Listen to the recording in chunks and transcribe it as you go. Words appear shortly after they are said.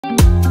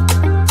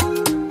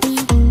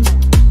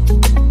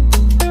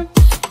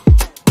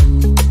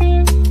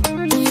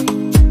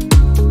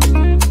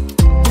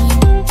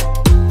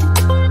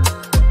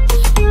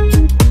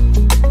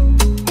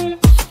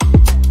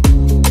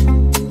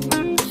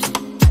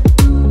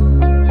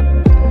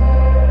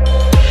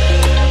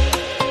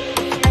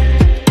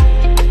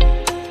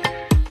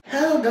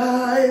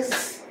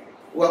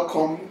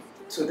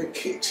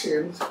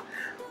kitchen.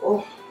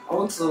 Oh, I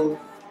want to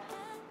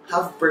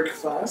have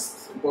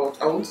breakfast, but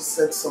I want to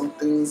set some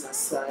things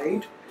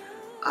aside,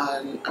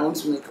 and I want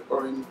to make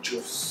orange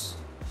juice.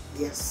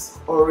 Yes,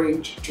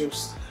 orange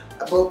juice.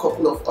 I bought a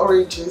couple of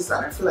oranges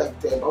and I feel like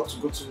they're about to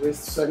go to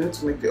waste, so I need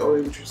to make the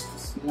orange juice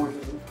this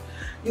morning.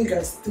 You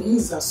guys,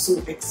 things are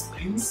so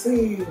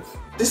expensive.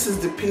 This is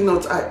the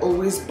peanut I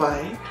always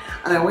buy,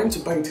 and I went to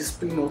buy this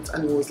peanut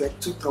and it was like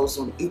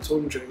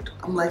 2,800.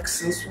 I'm like,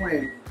 since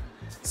when?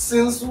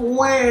 Since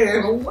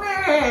when?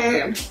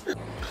 When?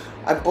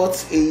 I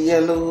bought a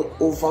yellow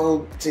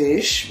oval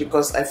dish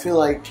because I feel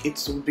like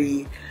it will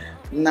be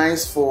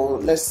nice for,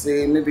 let's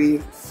say, maybe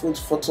food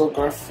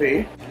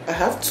photography. I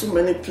have too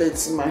many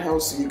plates in my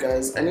house, you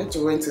guys. I need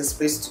to rent a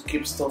space to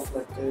keep stuff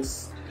like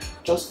this,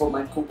 just for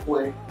my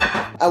cookware.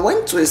 I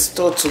went to a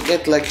store to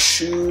get like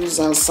shoes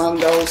and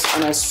sandals,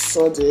 and I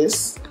saw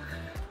this,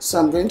 so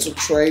I'm going to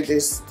try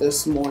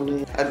this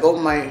morning. I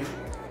got my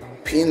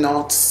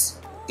peanuts.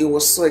 It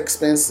was so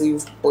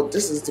expensive, but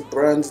this is the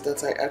brand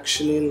that I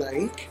actually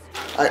like.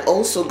 I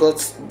also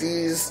got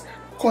these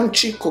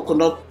crunchy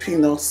coconut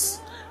peanuts.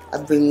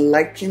 I've been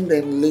liking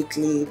them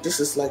lately. This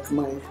is like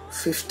my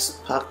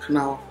 5th pack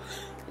now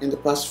in the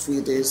past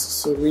few days,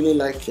 so really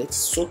like it.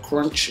 So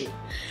crunchy.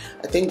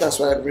 I think that's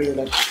why I really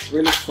like it.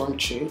 Really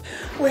crunchy.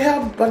 We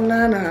have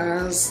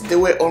bananas. They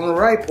were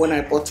unripe when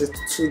I bought it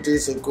 2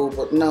 days ago,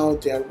 but now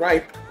they are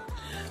ripe.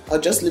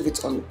 I'll just leave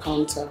it on the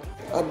counter.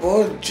 I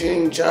bought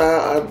ginger,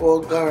 I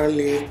bought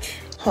garlic,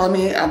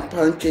 honey and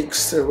pancake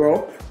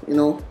syrup, you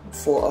know,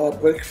 for our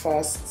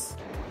breakfast.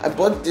 I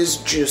bought this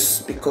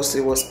juice because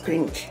it was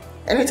pink.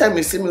 Anytime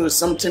you see me with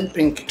something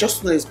pink,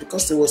 just know it's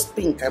because it was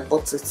pink. I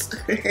bought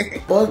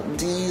it. Bought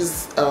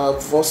these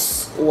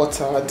Voss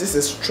water. This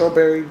is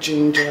strawberry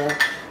ginger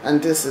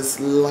and this is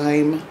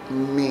lime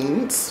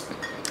mint.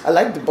 I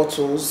like the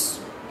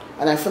bottles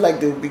and I feel like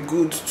they will be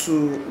good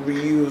to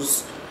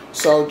reuse.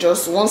 So I'll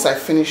just, once I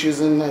finish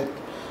using it,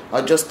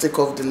 I'll just take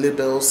off the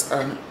labels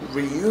and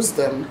reuse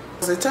them.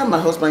 At the time my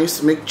husband used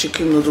to make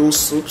chicken noodle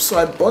soup, so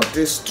I bought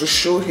this to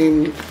show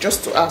him,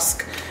 just to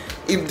ask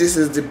if this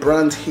is the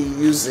brand he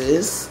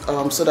uses,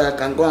 so that I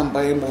can go and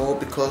buy more,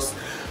 because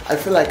I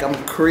feel like I'm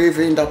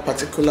craving that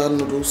particular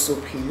noodle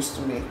soup he used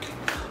to make.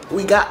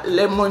 We got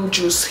lemon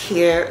juice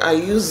here. I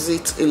use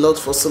it a lot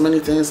for so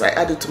many things. I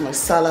add it to my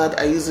salad.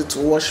 I use it to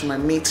wash my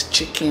meat,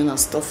 chicken and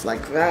stuff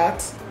like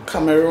that.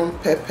 Cameroon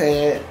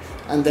pepper,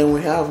 and then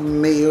we have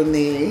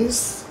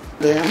mayonnaise.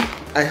 Then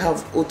I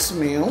have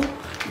oatmeal.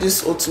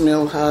 This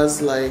oatmeal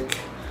has like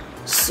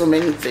so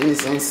many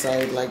things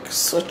inside, like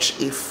such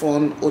a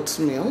fun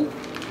oatmeal.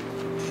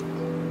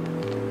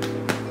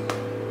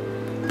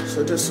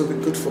 So this will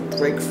be good for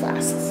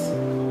breakfast.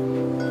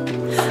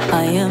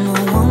 I am a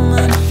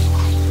woman,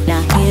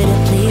 not here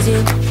to please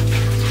you.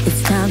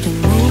 It's time to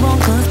move on,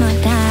 cause my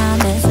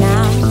time is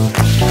now.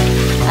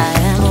 I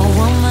am a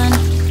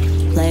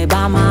woman, play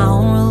by my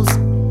own rules.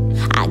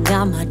 I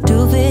got my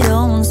 2 feet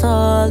on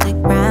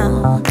solid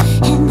ground,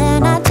 and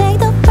then I take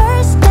the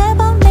first step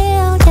a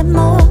million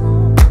more.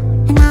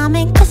 And I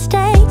make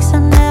mistakes I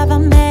never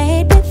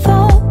made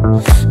before,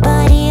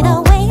 but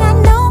either way I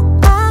know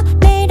I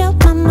made up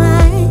my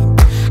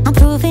mind. I'm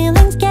through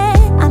feelings, yeah,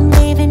 I'm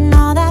leaving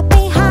all that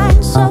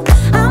behind. So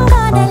I'm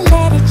gonna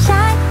let it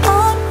shine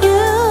on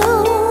you.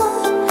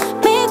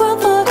 Make room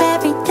for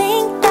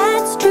everything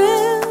that's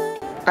true.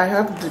 I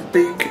have the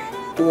big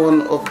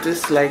one of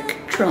this like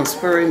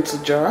transparent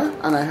jar,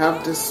 and I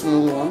have this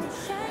small one,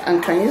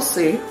 and can you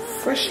see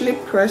freshly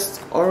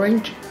pressed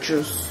orange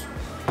juice.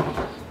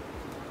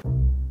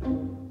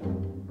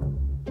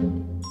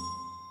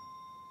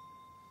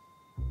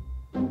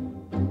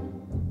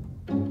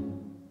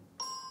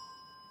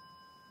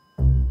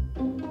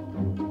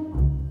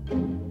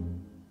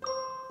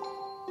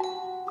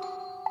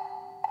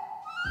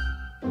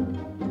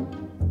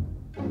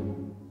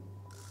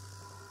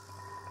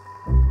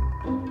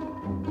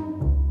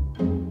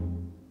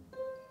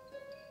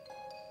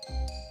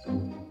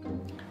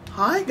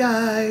 Hi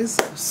guys,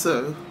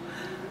 so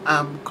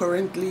I'm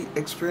currently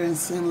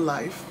experiencing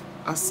life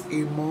as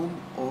a mom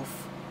of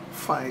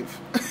 5.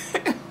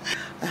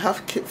 I have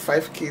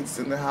 5 kids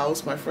in the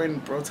house. My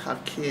friend brought her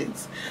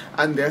kids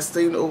and they're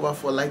staying over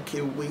for like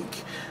a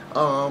week,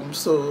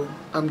 so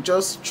I'm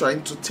just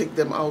trying to take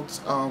them out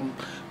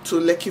to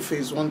Lekki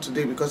phase 1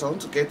 today, because I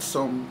want to get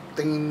some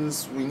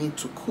things we need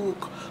to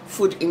cook,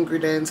 food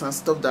ingredients and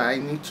stuff that I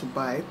need to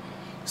buy.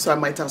 So I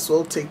might as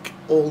well take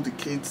all the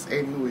kids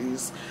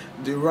anyways.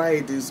 The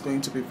ride is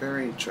going to be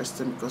very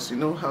interesting because you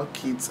know how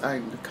kids are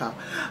in the car.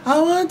 I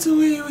want to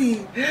wee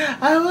wee,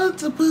 I want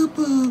to poo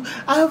poo,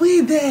 are we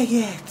there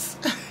yet?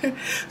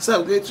 So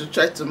I'm going to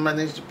try to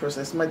manage the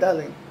process. My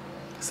darling,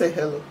 say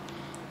hello.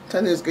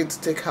 Tanya is going to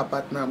take her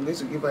bath now. I'm going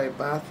to give her a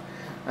bath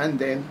and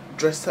then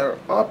dress her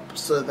up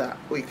so that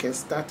we can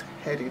start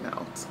heading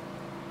out.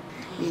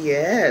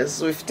 Yes,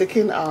 we've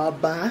taken our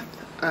bath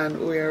and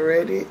we are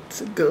ready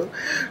to go.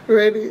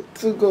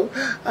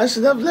 I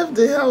should have left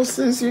the house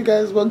since you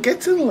guys were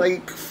getting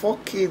like 4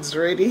 kids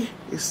ready.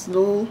 It's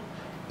no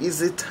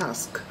easy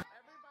task.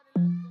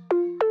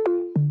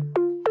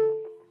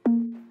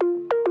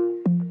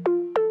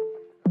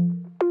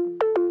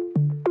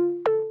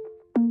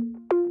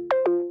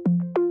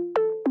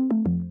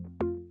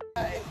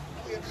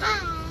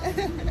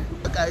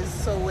 Guys,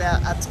 so we are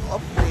at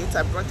Update.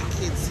 I brought the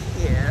kids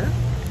here.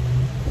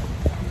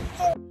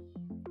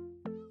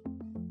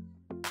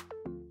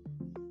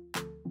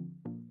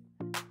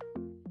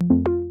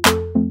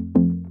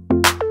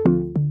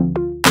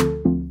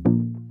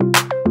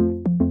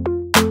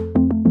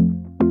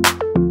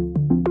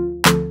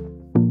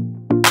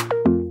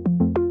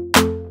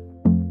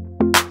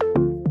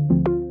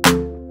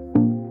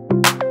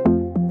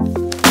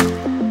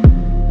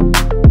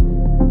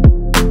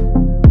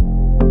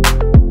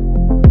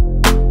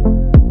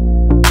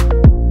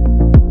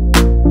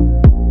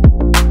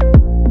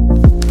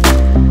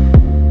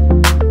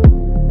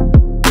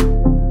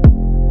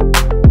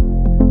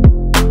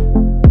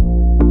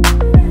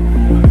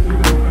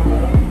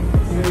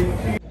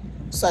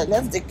 So I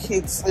left the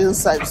kids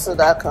inside so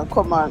that I can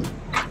come and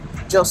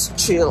just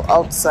chill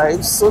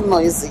outside. So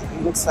noisy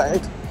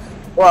inside.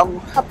 But I'm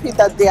happy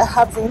that they are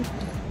having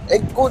a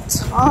good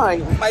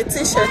time. My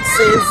t-shirt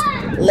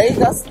says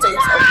Lagos State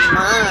of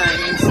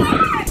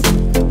Mind.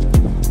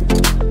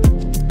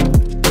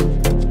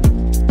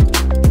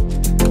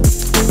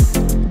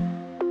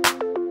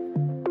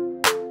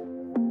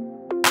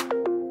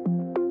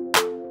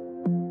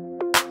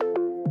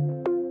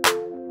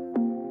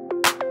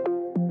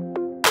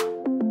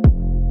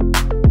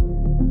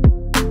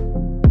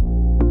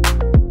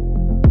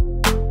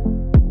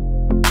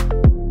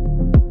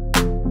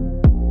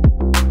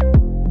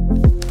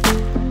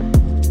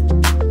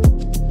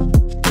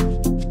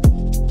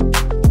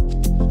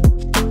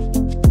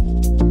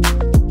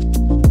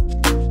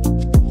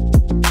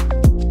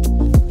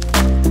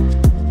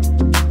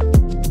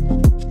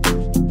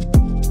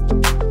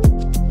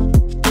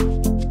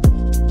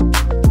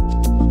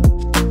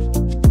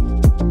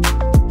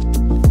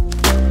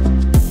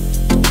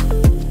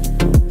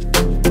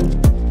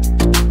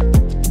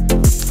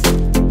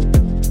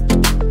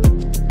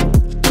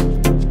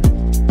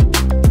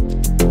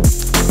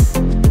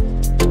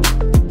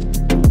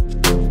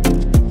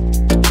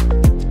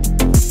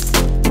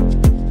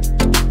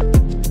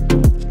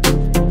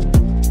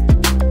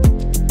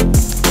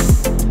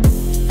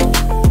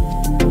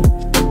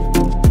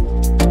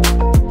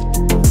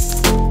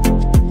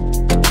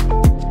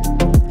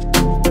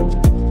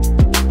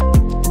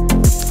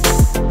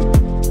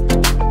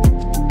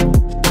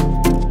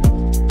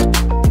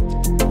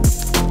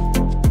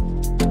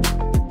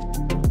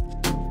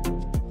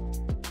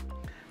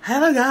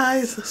 Hello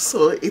guys,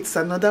 so it's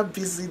another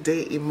busy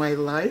day in my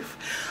life.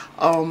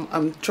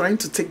 I'm trying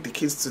to take the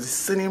kids to the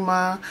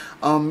cinema.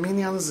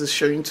 Minions is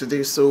showing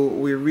today, so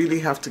we really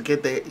have to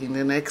get there in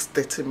the next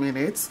 30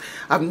 minutes.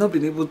 I've not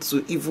been able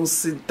to even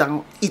sit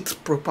down, eat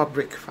proper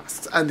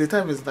breakfast, and the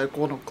time is like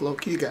 1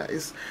 o'clock. You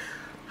guys,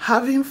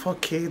 having 4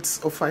 kids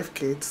or 5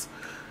 kids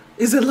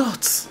is a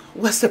lot.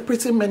 We're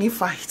separating many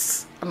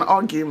fights and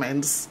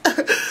arguments.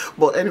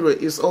 But anyway,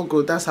 it's all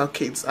good. That's how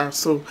kids are.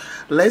 So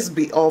let's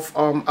be off.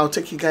 I'll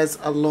take you guys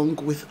along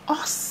with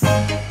us.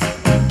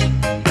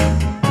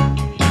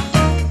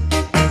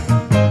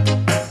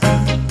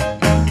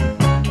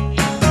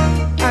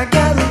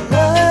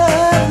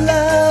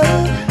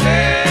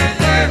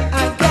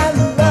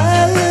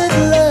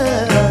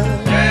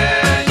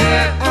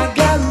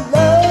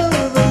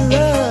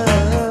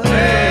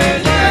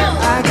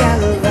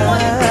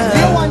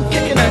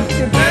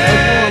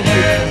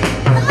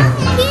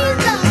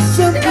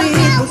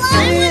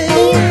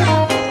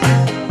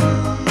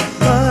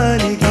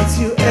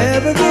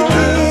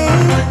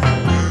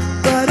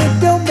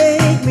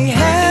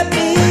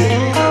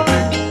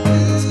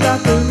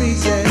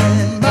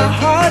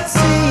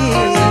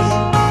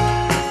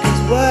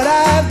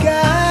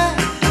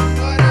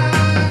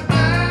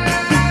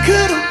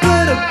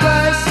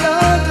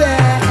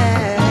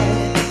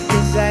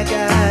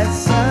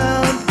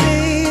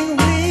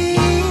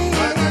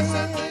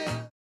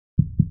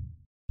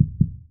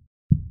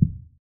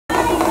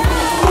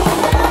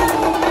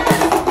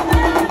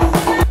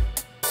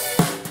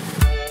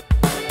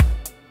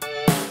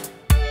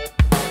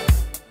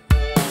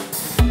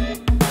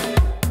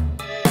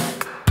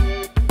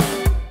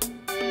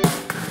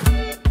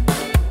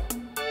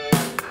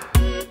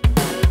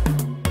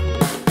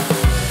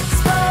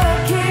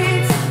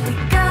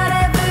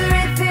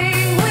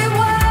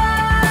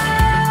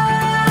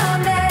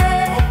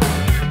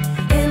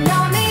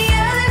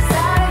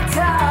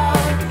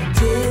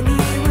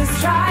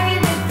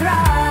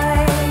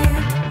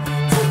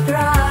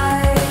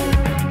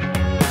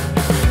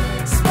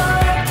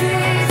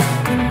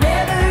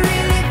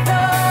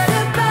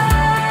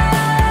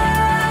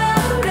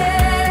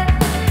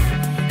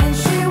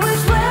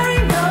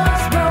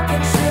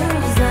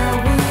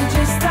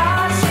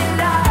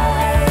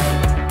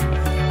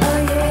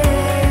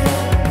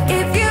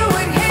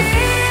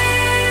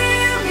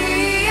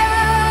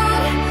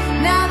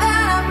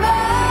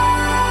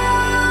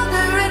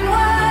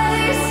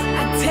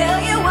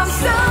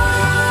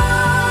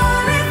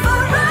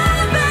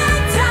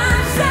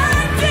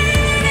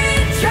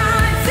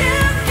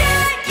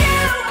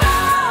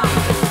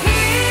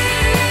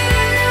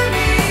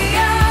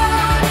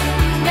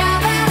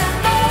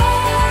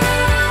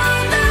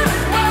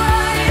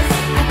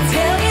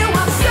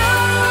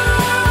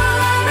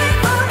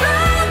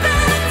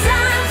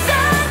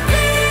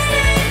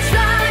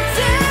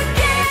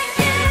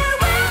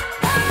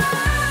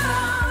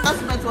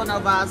 one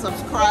of our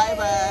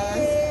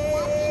subscribers.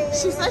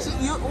 She said,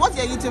 what's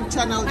your YouTube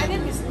channel? My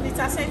name is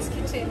Transcends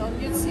Kitchen on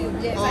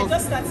YouTube. Yes, oh. I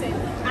just started.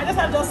 I just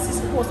have just 6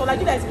 posts. So like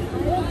you guys,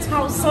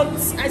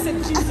 1,000. I said,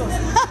 Jesus,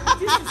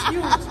 this is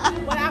huge.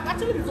 But I've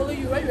actually been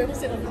following you when you even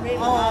said on the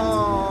mainland.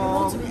 You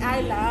went to the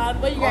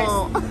island. When you guys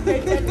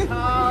painted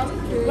cars.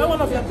 When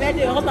one of your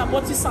birthday, your husband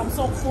bought you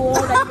Samsung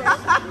phone.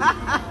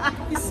 Like,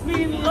 it's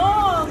been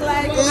long.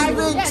 Like, the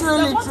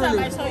one time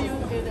I saw you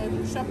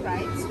in the shop,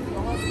 right?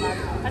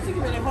 I think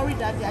you were in a hurry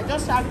that day. I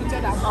just shouted and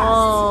passed.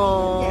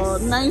 Oh,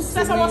 yes. Nice to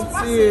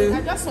meet you.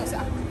 I just saw.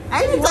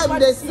 Anytime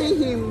they see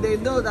him, they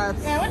know that.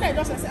 Yeah, when I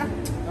just said,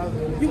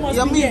 you must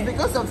Yummy, be here.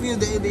 because of you,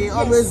 they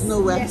always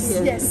know we're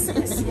here. Yes.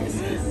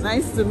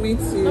 Nice to meet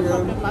you.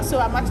 No problem. So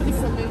I'm actually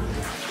filming.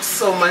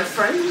 So my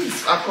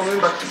friends are coming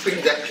back to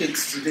pick their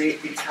kids today.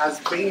 It has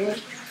been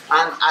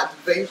an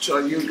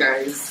adventure, you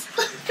guys.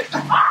 With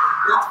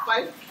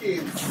 5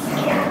 kids.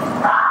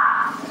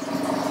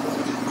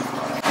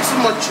 Too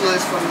much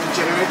noise from the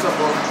generator,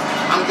 but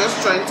I'm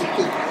just trying to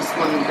cook this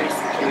morning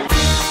basically.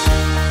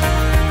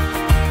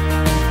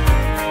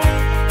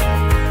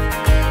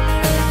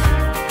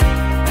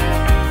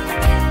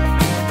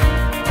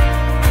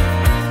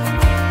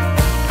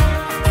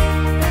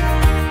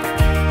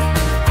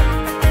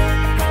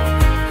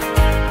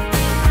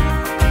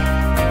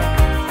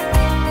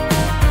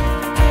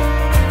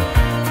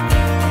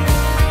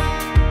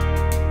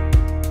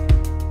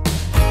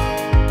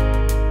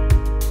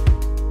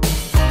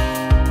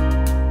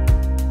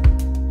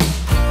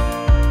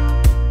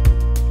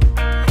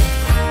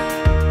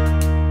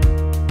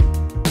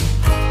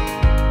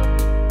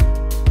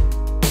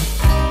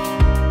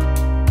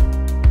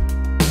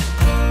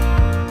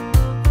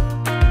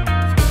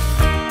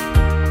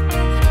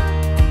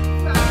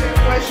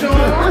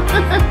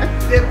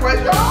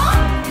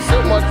 So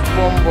much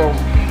bomb.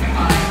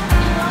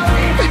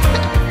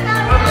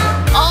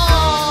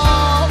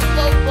 Oh,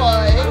 good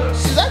boy.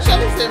 She's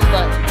actually saying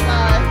bye.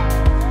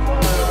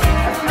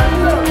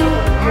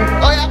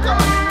 Oh yeah, come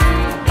on.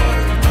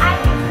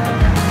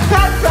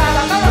 That's right.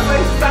 I'm not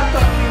going to start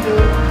talking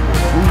though.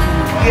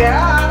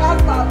 Yeah,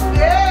 that's my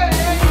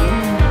baby.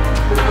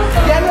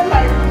 Yellow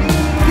like me.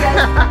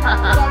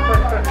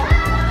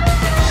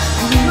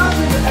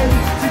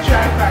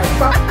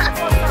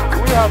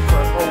 We have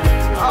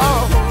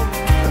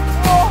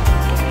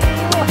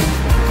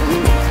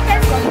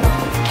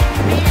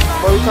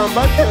But we come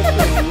back here.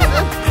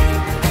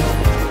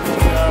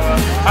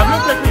 I'm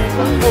not taking you.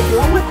 Okay,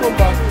 when we come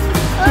back,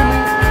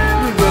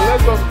 please let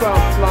us go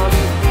and plan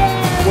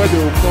where they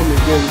will come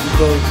again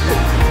because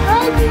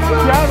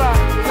Kiara,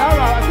 I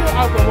think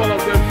out of all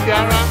of them,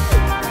 Kiara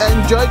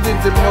enjoyed it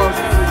the most.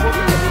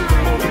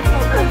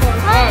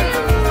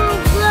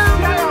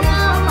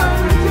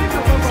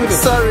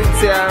 Sorry,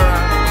 Tiara.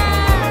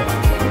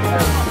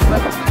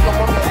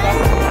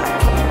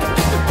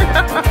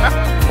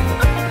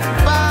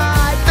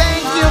 Bye.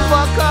 Thank you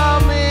for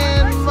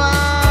coming.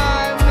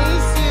 Bye.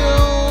 Miss you.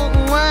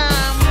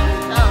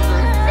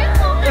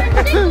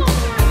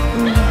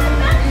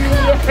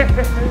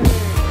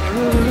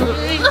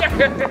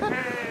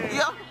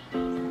 Yeah.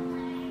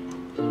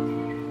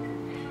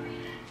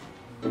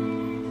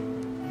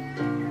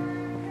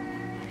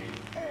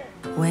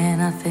 When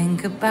I think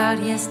about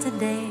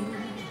yesterday.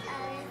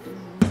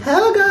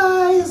 Hello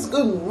guys,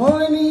 good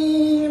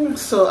morning.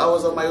 So I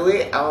was on my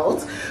way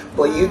out,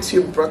 but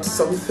YouTube brought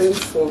something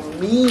for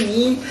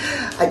me.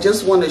 I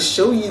just want to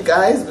show you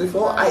guys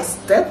before I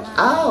step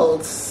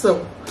out.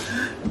 So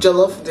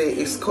Jollof Day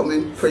is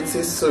coming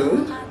pretty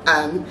soon,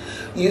 and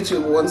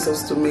YouTube wants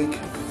us to make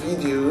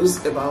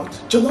videos about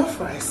jollof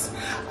rice.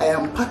 I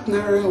am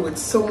partnering with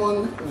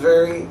someone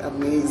very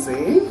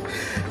amazing.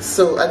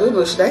 So I don't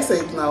know, should I say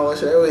it now or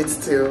should I wait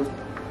till?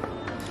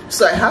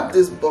 So I have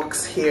this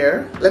box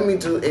here. Let me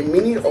do a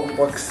mini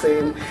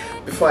unboxing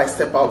before I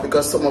step out,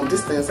 because some of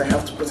these things I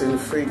have to put in the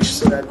fridge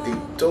so that they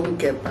don't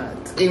get bad.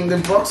 In the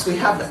box we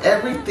have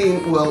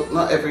everything, well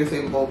not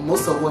everything, but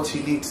most of what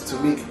you need to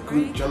make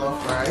good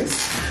jollof rice.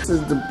 This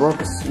is the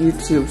box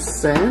YouTube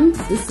sent.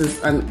 This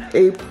is an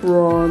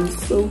apron,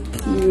 so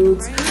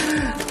cute.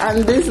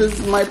 And this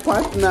is my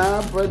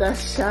partner, brother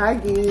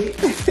Shaggy.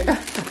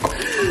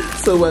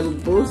 So we're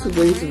both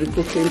going to be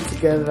cooking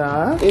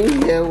together.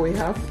 In here we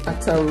have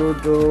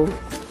atarodo,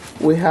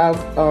 we have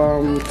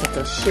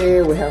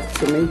tatashe, we have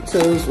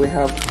tomatoes, we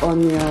have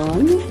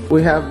onion,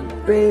 we have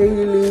bay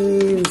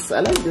leaves. I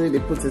like the way they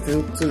put it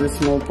into the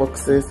small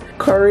boxes.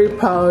 Curry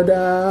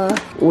powder.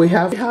 We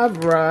have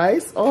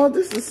rice. Oh,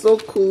 this is so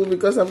cool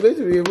because I'm going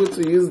to be able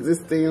to use these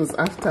things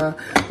after.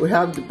 We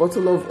have the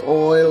bottle of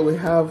oil. We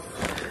have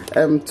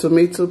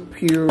tomato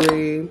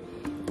puree.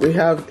 We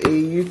have a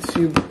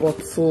YouTube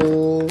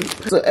bottle.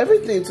 So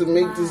everything to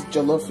make this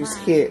jollof is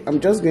here. I'm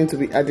just going to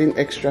be adding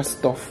extra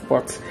stuff,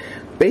 but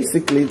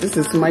basically this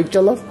is my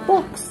jollof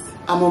box.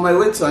 I'm on my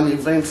way to an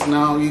event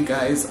now, you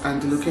guys,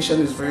 and the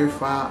location is very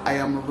far. I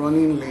am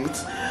running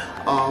late,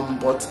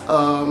 but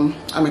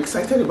I'm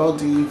excited about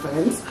the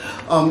event.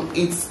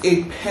 It's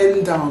a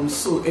pen down.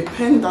 So a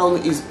pen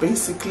down is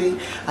basically,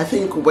 I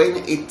think, when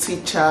a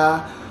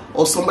teacher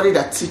or somebody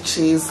that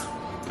teaches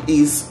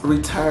is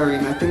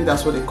retiring. I think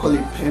that's what they call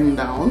it, pen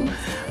down,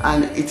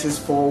 and it is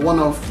for one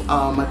of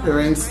my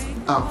parents'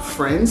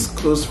 friends,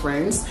 close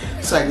friends.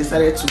 So I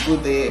decided to go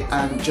there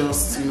and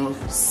just, you know,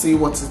 see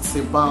what it's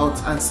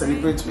about and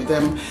celebrate with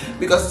them,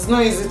 because it's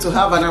not easy to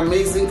have an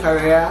amazing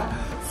career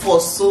for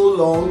so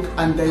long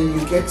and then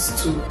you get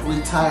to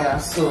retire.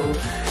 So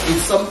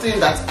it's something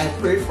that I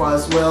pray for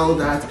as well,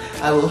 that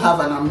I will have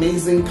an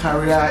amazing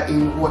career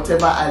in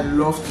whatever I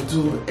love to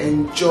do,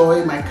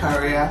 enjoy my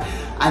career,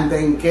 and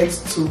then get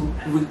to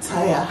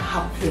retire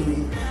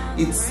happily.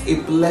 It's a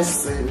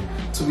blessing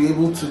to be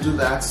able to do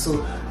that.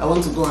 So I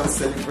want to go and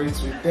celebrate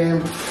with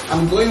them.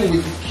 I'm going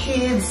with the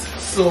kids,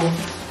 so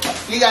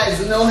you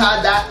guys know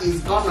how that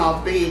is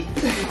gonna be.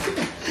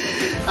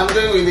 I'm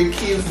going with the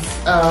kids,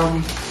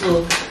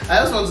 so I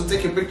just want to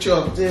take a picture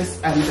of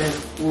this and then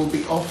we'll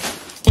be off.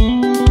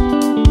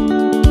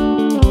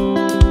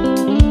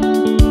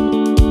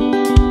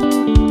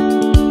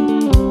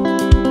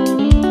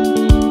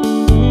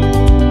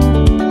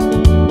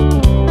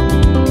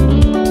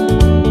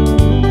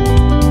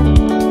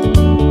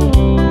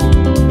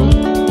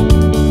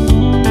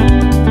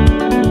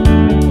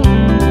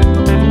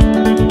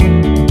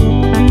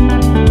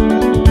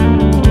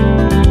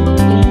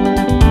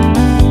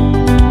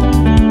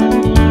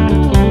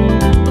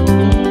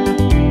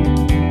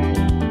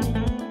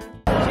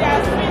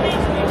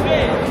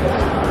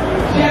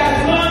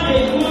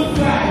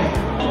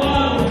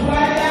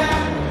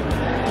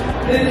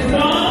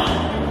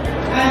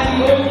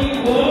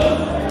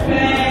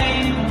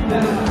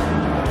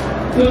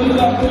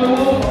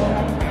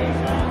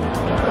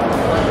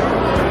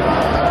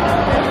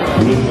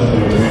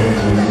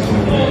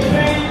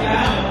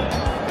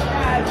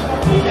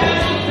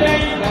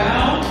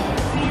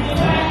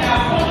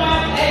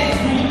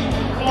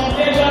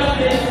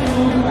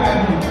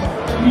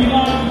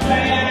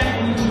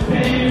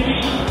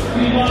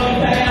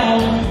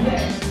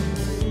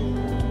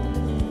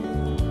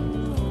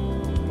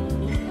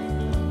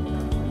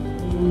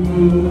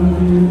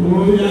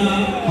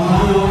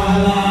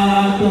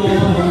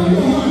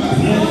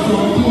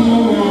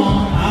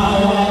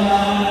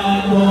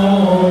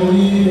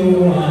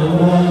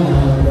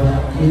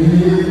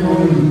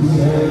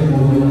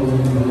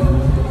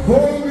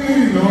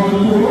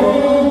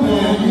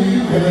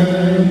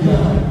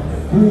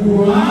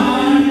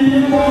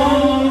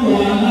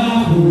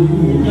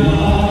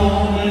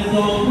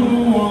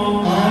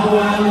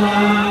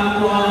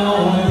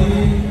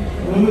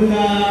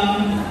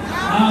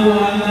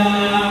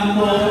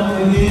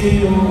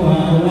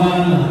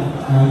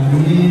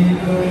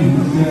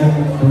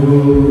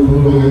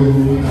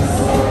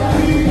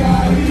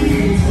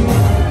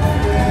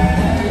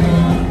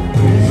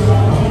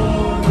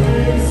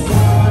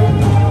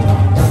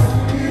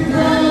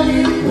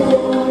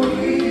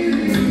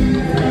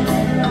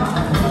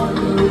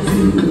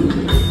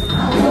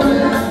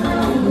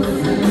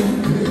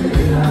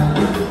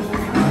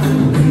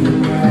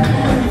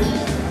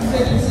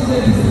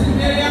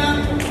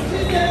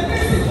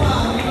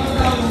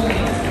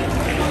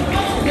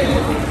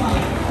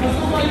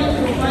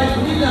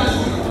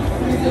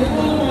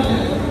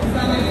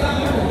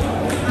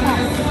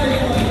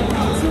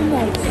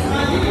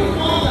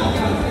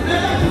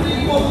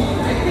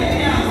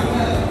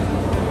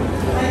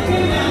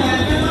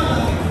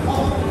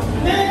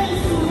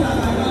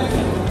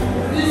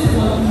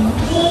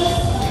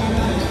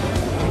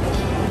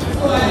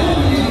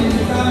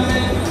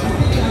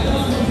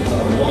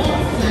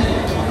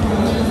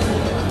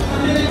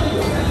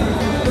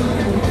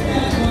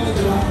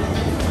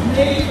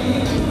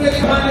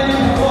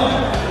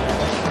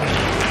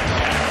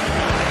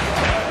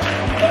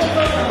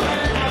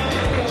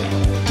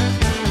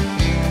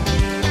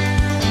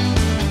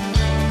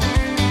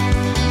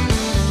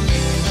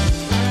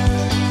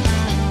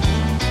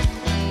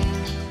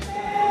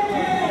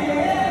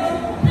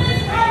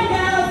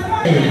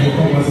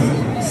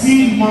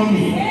 See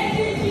mommy.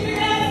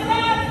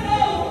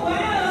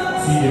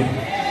 See it.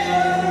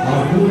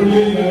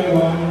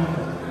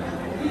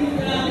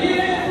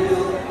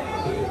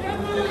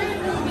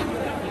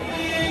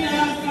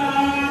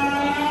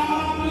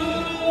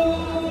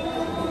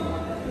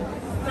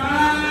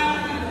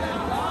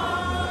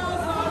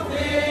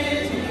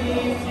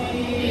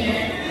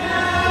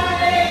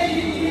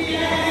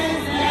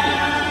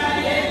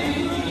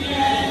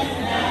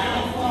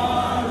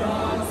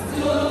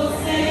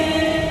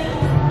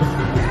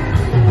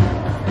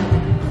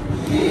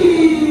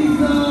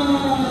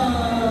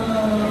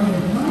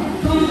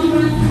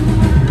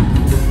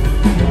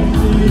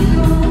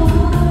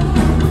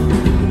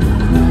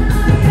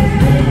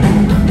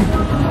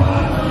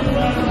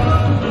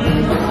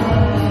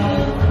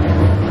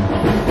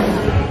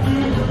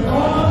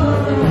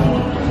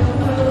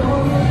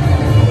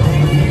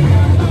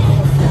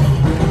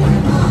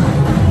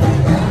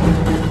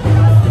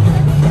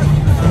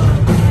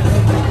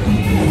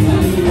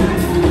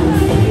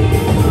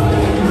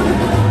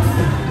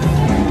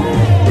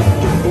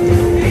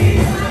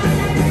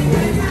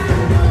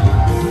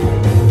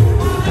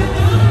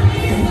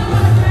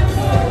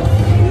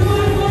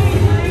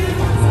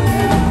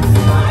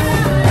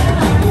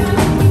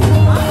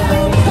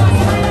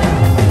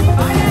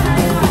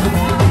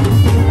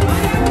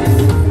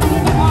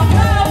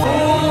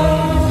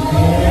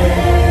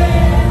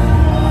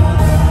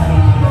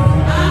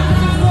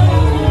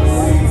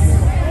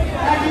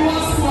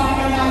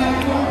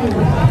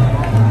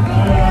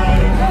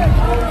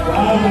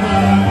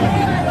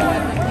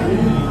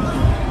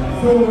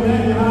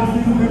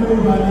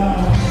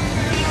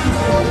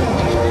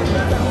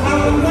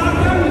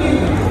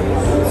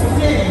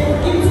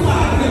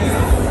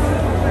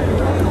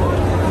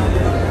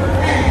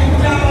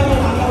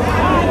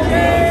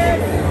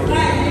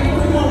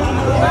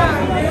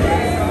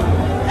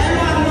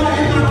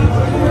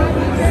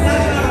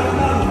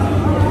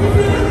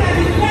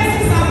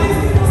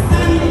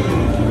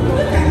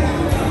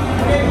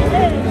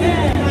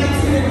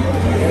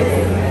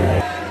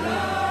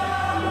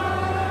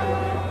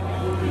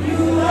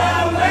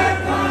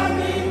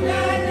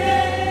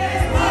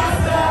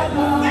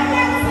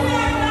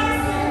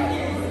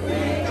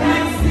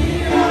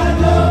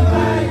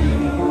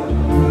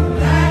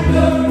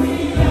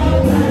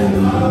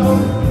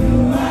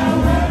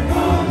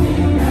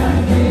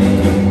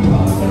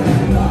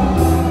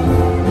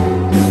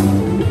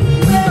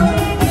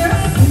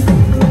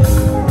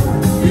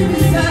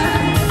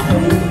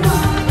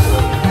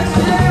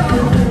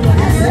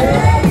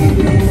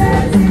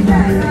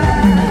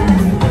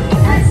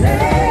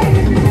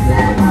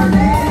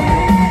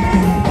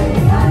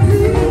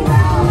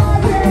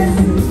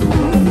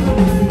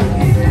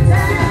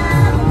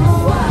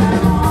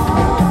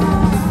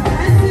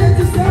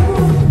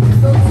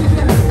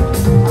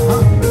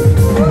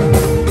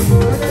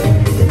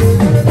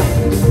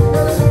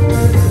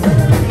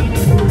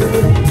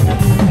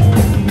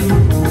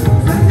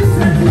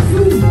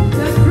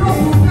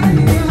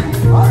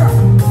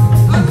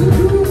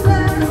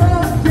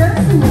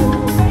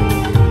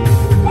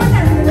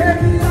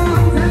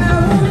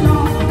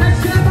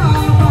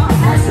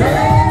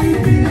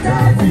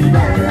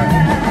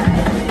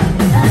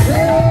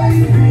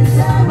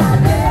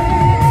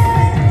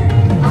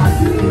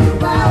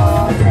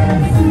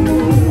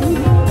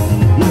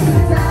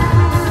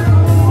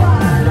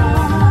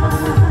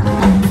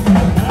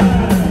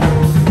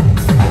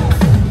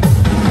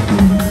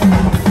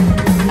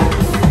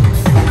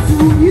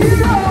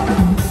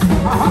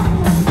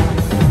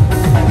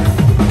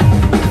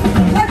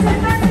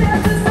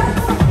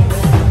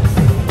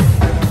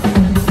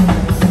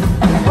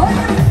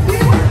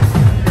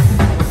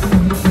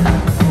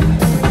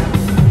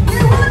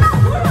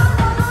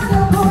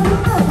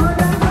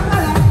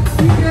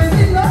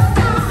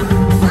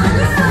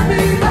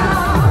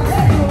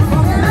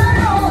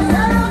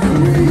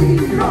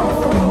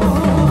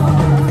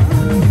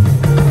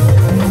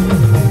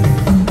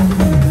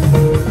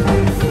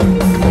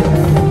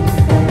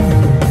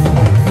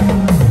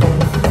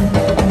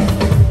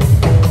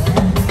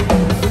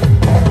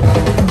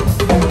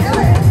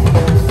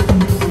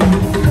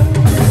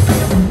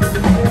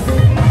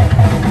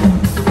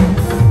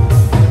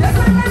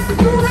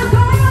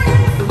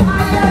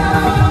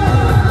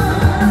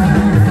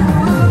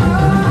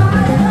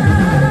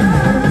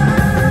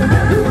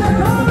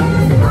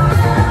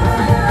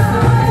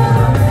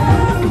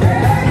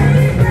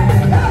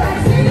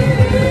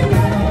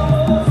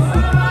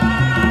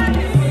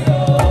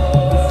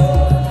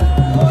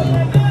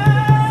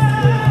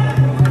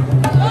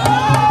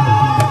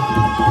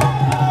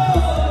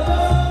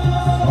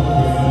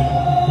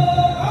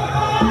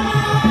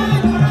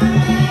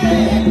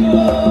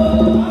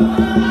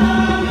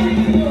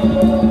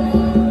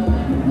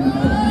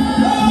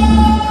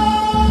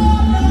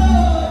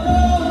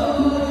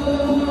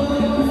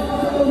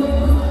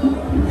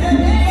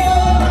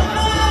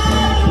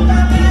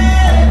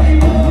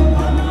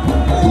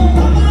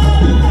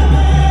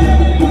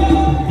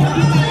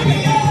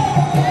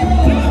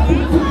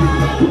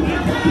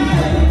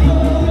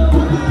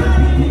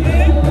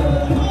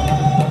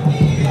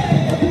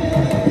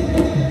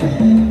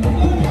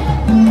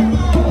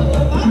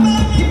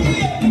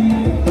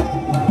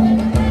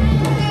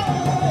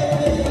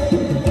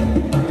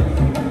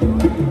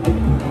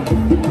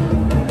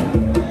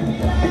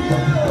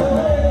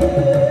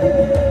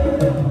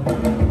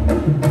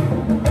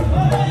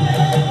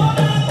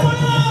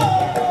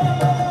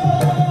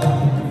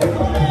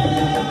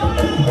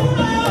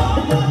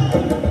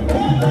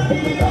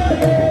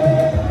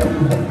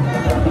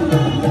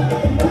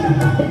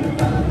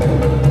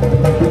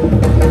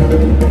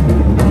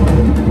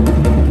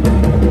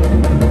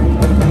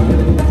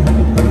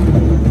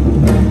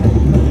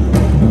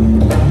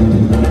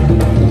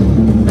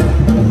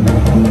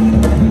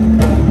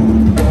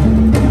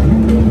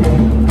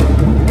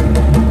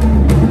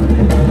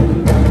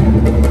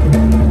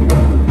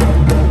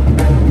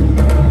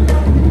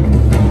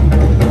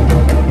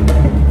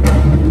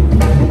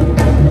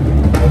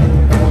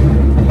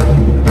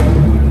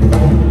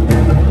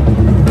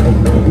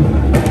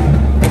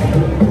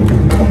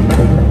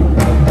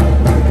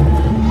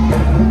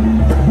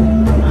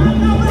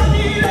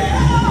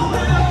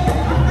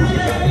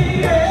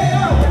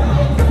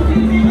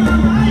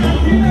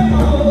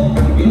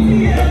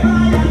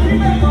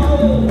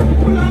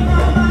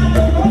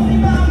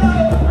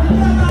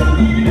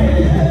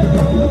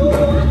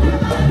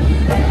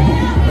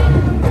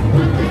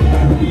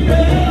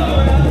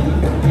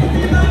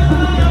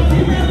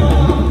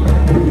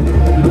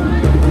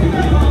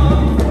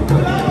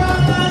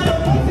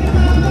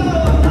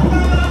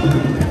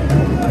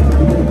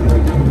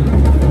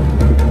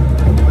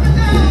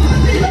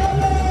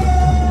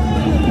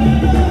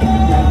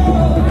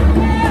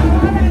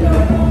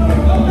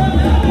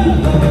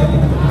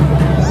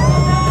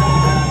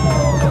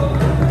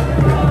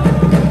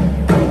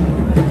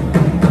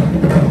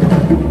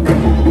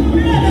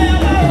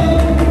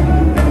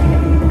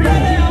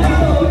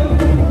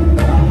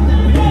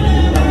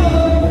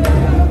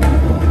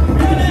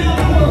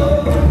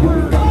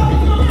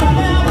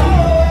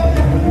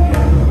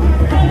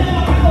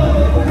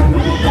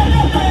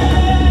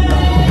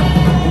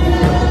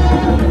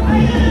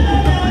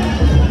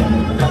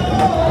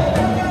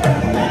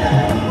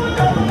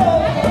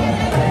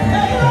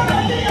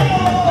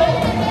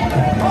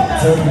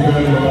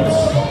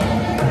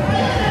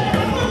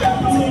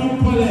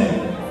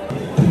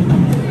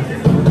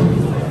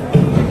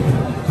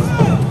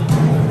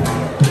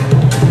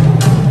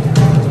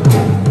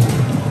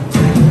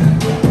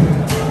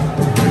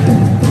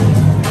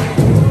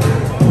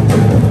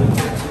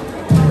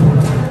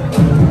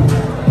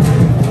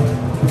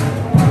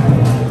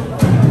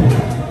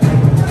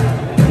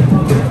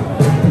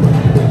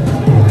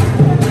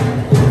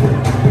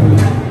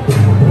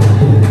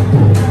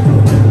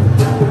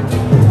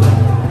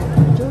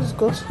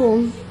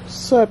 Home,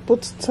 so I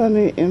put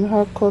Tani in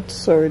her coat.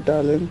 Sorry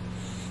darling.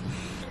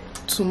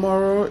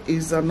 Tomorrow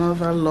is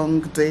another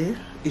long day.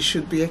 It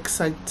should be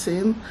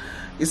exciting.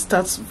 It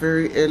starts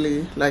very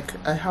early, like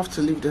I have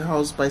to leave the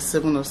house by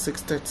 7 or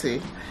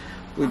 6:30.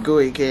 We go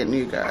again,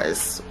 you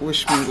guys.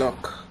 Wish me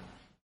luck.